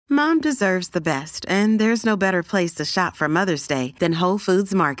Mom deserves the best, and there's no better place to shop for Mother's Day than Whole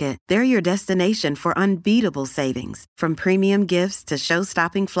Foods Market. They're your destination for unbeatable savings, from premium gifts to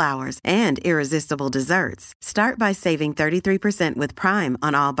show-stopping flowers and irresistible desserts. Start by saving 33% with Prime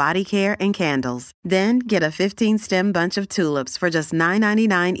on all body care and candles. Then get a 15-stem bunch of tulips for just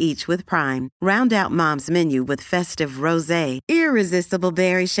 $9.99 each with Prime. Round out Mom's menu with festive rosé, irresistible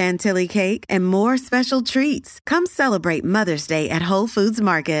berry chantilly cake, and more special treats. Come celebrate Mother's Day at Whole Foods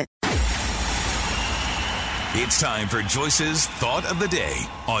Market. It's time for Joyce's Thought of the Day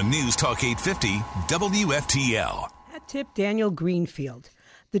on News Talk 850 WFTL. At Tip Daniel Greenfield.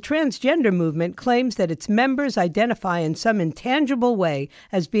 The transgender movement claims that its members identify in some intangible way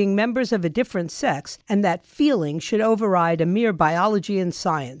as being members of a different sex and that feeling should override a mere biology and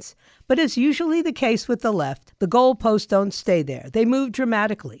science. But as usually the case with the left, the goalposts don't stay there. They move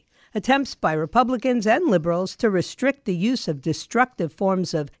dramatically. Attempts by Republicans and liberals to restrict the use of destructive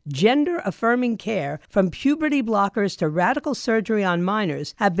forms of gender-affirming care, from puberty blockers to radical surgery on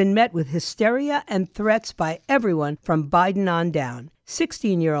minors, have been met with hysteria and threats by everyone from Biden on down.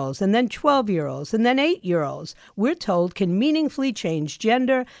 16-year-olds and then 12-year-olds and then 8-year-olds, we're told, can meaningfully change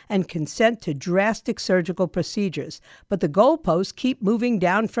gender and consent to drastic surgical procedures. But the goalposts keep moving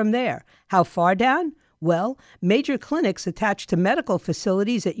down from there. How far down? Well, major clinics attached to medical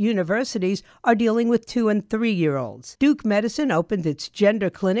facilities at universities are dealing with 2- and 3-year-olds. Duke Medicine opened its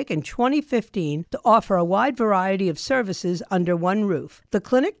gender clinic in 2015 to offer a wide variety of services under one roof. The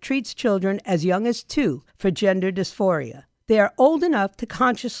clinic treats children as young as 2 for gender dysphoria. They are old enough to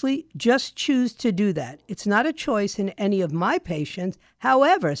consciously just choose to do that. It's not a choice in any of my patients.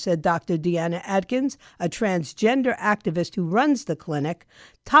 However, said Dr. Deanna Atkins, a transgender activist who runs the clinic,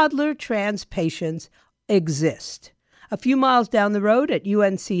 toddler trans patients exist. A few miles down the road at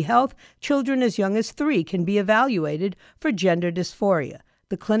UNC Health, children as young as 3 can be evaluated for gender dysphoria.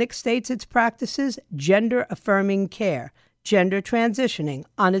 The clinic states its practices gender-affirming care, gender transitioning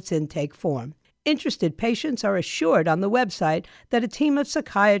on its intake form. Interested patients are assured on the website that a team of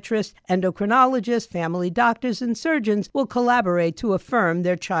psychiatrists, endocrinologists, family doctors, and surgeons will collaborate to affirm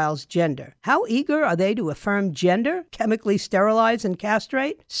their child's gender. How eager are they to affirm gender, chemically sterilize and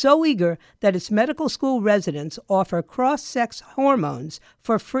castrate? So eager that its medical school residents offer cross-sex hormones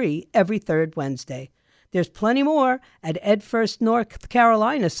for free every third Wednesday. There's plenty more at EdFirst North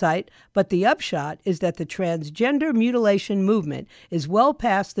Carolina site, but the upshot is that the transgender mutilation movement is well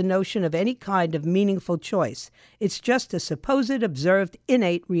past the notion of any kind of meaningful choice. It's just a supposed observed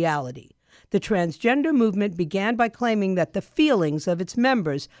innate reality. The transgender movement began by claiming that the feelings of its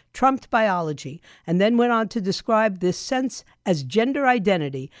members trumped biology, and then went on to describe this sense as gender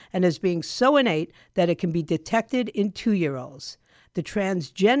identity and as being so innate that it can be detected in 2-year-olds. The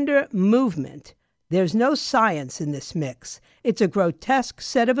transgender movement, there's no science in this mix. It's a grotesque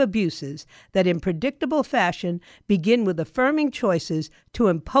set of abuses that in predictable fashion begin with affirming choices to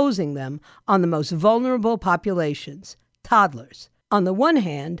imposing them on the most vulnerable populations, toddlers. On the one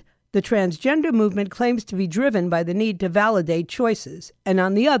hand, the transgender movement claims to be driven by the need to validate choices, and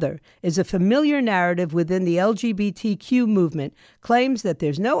on the other is a familiar narrative within the LGBTQ movement claims that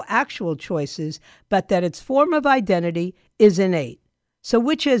there's no actual choices, but that its form of identity is innate. So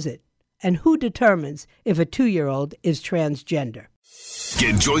which is it? And who determines if a 2-year-old is transgender?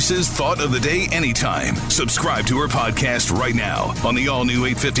 Get Joyce's Thought of the Day anytime. Subscribe to her podcast right now on the all-new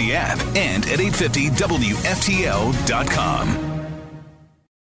 850 app and at 850WFTL.com.